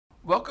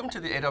Welcome to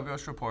the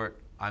AWS Report.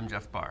 I'm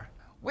Jeff Barr.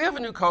 We have a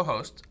new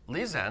co-host,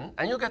 Lee Zen,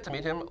 and you'll get to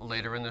meet him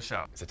later in the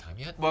show. Is it time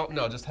yet? Well,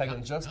 no, just hang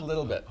on just a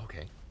little bit.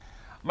 Okay.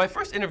 My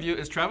first interview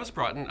is Travis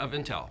Broughton of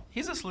Intel.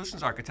 He's a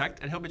solutions architect,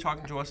 and he'll be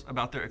talking to us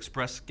about their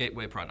Express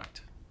Gateway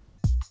product.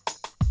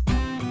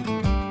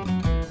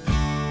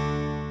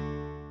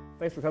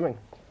 Thanks for coming.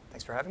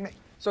 Thanks for having me.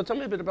 So tell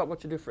me a bit about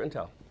what you do for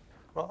Intel.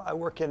 Well, I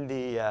work in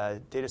the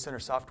data center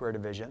software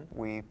division.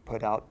 We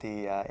put out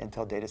the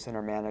Intel Data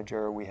Center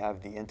Manager. We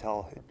have the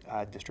Intel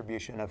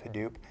distribution of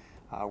Hadoop.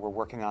 We're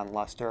working on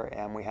Lustre,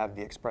 and we have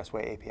the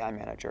Expressway API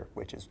Manager,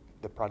 which is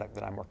the product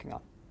that I'm working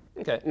on.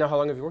 Okay, now how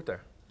long have you worked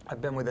there? I've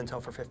been with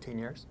Intel for 15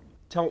 years.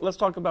 Let's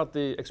talk about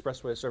the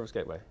Expressway Service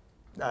Gateway.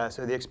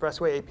 So the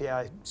Expressway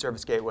API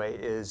Service Gateway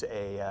is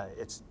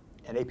it's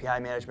an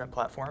API management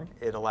platform.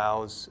 It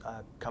allows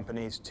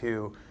companies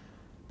to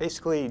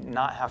basically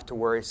not have to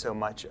worry so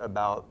much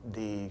about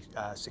the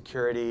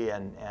security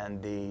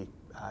and the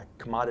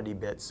commodity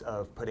bits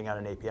of putting out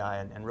an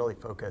API and really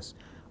focus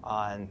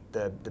on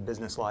the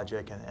business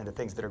logic and the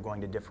things that are going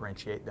to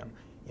differentiate them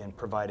in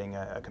providing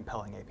a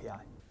compelling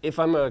API. If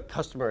I'm a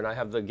customer and I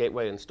have the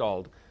gateway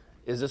installed,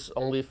 is this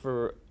only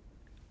for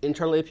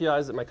internal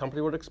APIs that my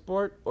company would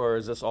export, or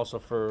is this also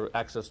for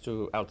access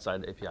to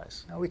outside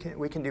APIs? No, we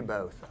can do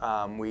both.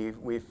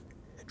 We've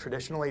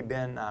traditionally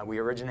been, we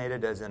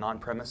originated as an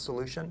on-premise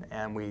solution,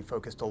 and we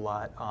focused a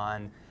lot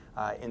on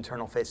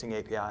internal-facing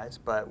APIs,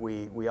 but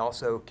we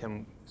also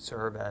can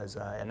serve as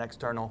an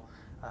external,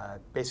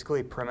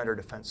 basically perimeter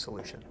defense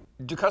solution.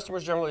 Do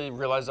customers generally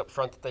realize up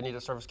front that they need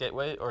a service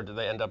gateway, or do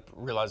they end up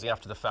realizing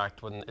after the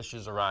fact when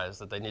issues arise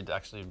that they need to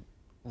actually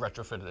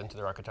retrofit it into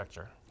their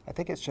architecture? I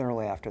think it's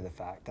generally after the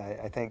fact.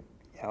 I think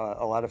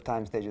a lot of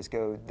times they just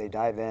go, they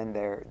dive in,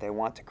 they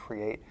want to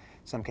create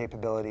some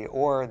capability,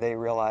 or they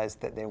realize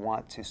that they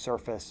want to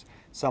surface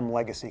some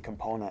legacy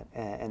component,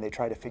 and they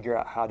try to figure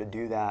out how to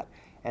do that.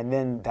 And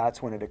then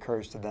that's when it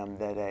occurs to them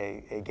that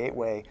a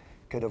gateway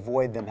could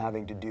avoid them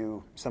having to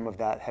do some of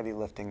that heavy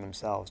lifting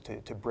themselves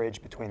to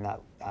bridge between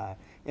that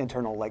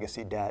internal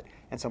legacy debt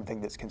and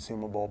something that's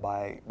consumable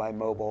by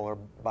mobile or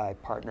by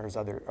partners,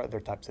 other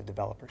types of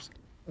developers.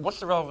 What's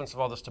the relevance of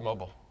all this to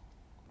mobile?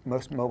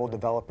 Most mobile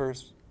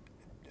developers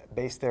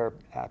base their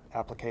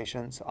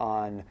applications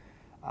on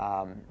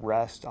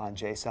REST, on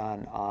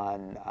JSON,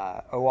 on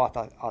OAuth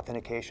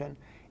authentication.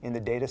 In the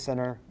data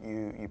center,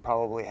 you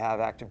probably have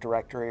Active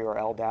Directory or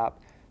LDAP,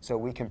 so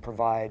we can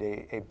provide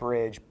a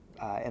bridge,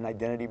 an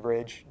identity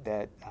bridge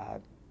that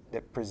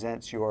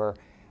presents your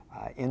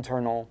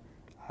internal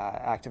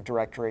Active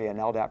Directory and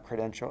LDAP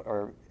credential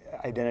or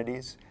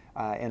identities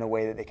in a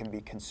way that they can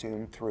be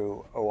consumed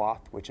through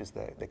OAuth, which is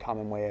the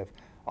common way of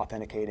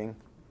authenticating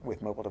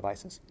with mobile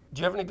devices.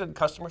 Do you have any good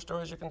customer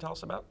stories you can tell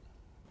us about?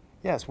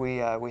 Yes, we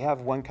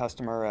have one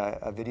customer,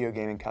 a video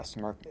gaming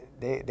customer.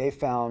 They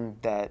found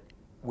that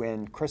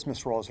when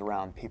Christmas rolls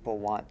around, people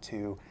want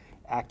to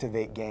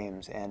activate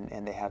games,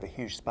 and they have a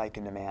huge spike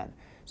in demand.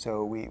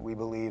 So we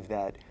believe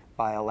that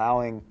by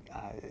allowing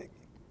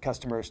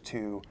customers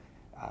to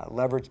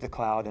leverage the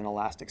cloud and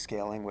elastic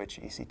scaling, which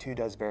EC2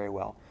 does very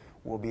well,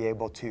 we'll be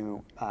able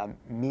to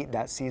meet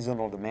that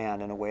seasonal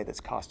demand in a way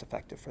that's cost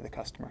effective for the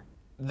customer.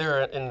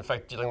 They're in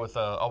effect dealing with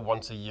a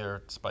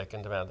once-a-year spike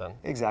in demand then?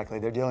 Exactly.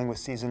 They're dealing with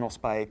seasonal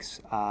spikes,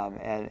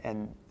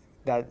 and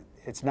that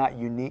it's not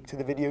unique to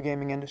the video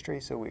gaming industry,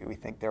 so we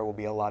think there will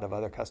be a lot of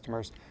other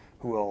customers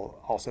who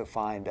will also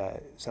find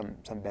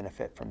some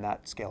benefit from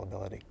that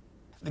scalability.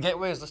 The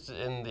gateway is listed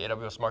in the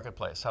AWS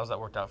Marketplace. How's that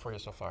worked out for you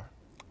so far?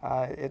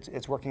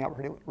 It's working out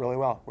really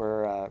well.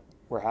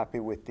 We're happy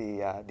with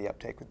the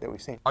uptake that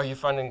we've seen. Are you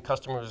finding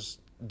customers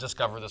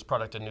discover this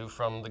product anew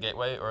from the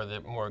gateway, or are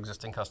the more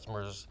existing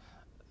customers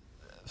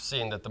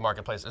seeing that the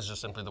marketplace is just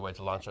simply the way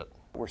to launch it?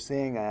 We're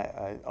seeing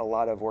a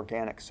lot of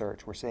organic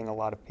search. We're seeing a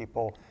lot of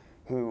people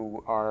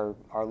who are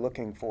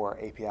looking for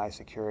API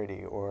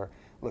security or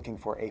looking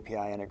for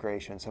API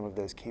integration, some of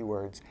those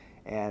keywords,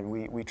 and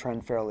we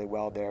trend fairly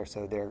well there,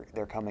 so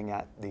they're coming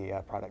at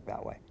the product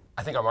that way.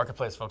 I think our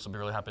marketplace folks will be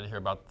really happy to hear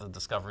about the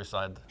discovery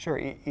side. Sure,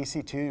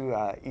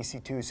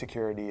 EC2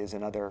 security is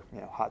another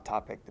hot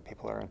topic that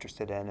people are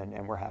interested in,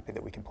 and we're happy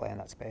that we can play in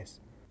that space.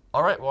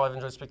 All right, well, I've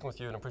enjoyed speaking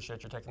with you and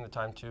appreciate you taking the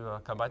time to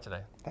come by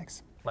today.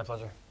 Thanks. My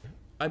pleasure.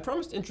 I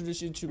promised to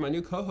introduce you to my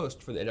new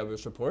co-host for the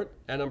AWS Report,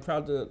 and I'm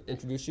proud to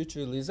introduce you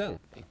to Lee Zen.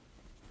 Hey.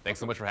 Thanks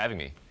so much for having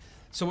me.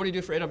 So what do you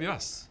do for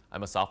AWS?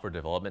 I'm a software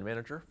development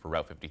manager for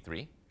Route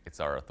 53. It's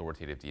our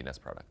authoritative DNS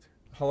product.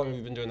 How long have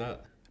you been doing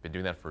that? I've been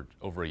doing that for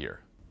over a year.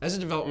 As a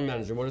development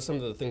manager, what are some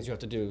of the things you have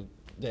to do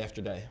day after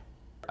day?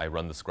 I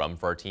run the Scrum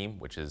for our team,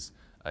 which is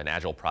an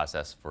agile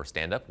process for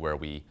stand-up where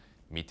we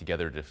meet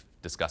together to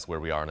discuss where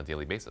we are on a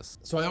daily basis.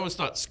 So I always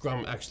thought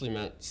Scrum actually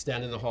meant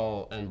stand in the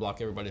hall and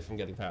block everybody from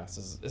getting past.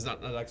 Is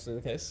that not actually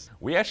the case?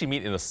 We actually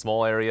meet in a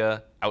small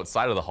area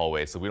outside of the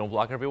hallway, so we don't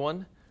block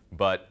everyone,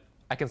 but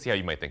I can see how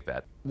you might think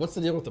that. What's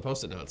the deal with the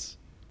Post-it notes?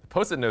 The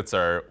Post-it notes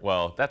are,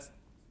 well, that's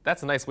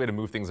a nice way to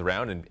move things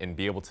around and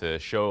be able to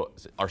show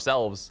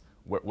ourselves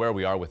where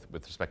we are with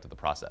respect to the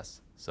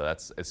process. So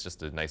it's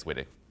just a nice way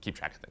to keep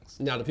track of things.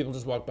 Now, do people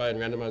just walk by and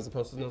randomize the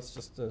Post-it notes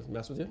just to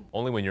mess with you?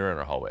 Only when you're in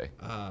our hallway.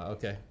 Ah,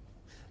 okay.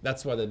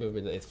 That's why they moved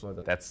me to the 8th floor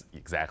then. That's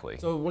exactly.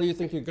 So what do you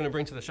think you're going to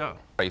bring to the show?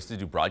 I used to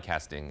do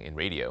broadcasting in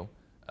radio.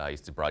 I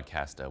used to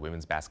broadcast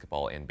women's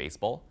basketball and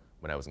baseball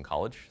when I was in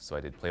college. So I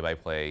did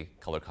play-by-play,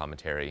 color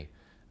commentary,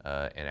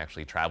 and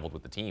actually traveled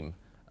with the team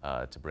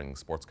to bring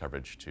sports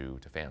coverage to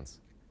fans.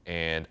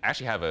 And I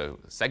actually have a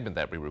segment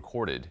that we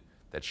recorded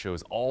that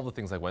shows all the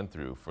things I went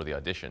through for the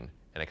audition,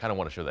 and I kind of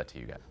want to show that to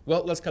you guys.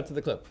 Well, let's cut to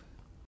the clip.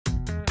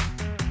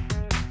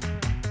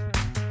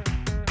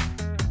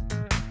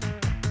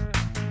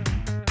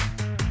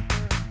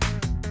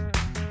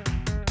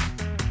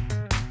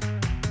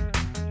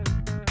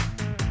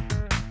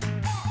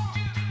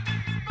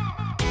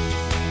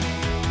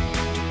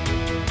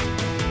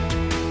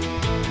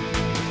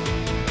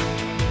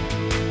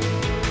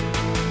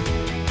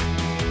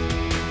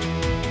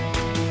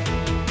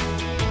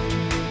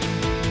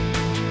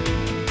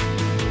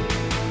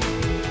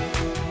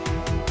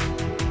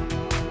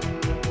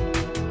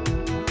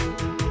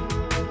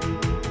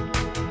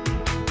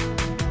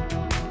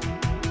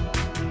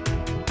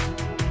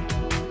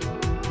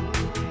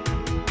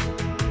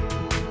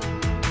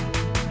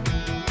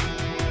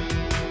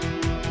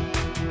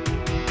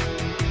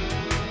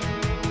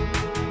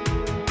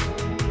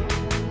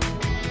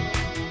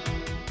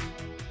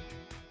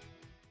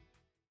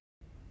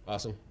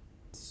 Awesome.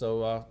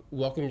 So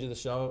welcome to the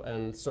show,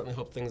 and certainly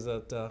hope things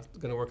that are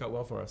going to work out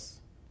well for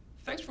us.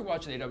 Thanks for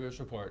watching the AWS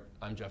Report.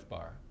 I'm Jeff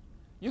Barr.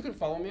 You can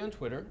follow me on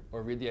Twitter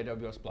or read the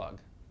AWS blog.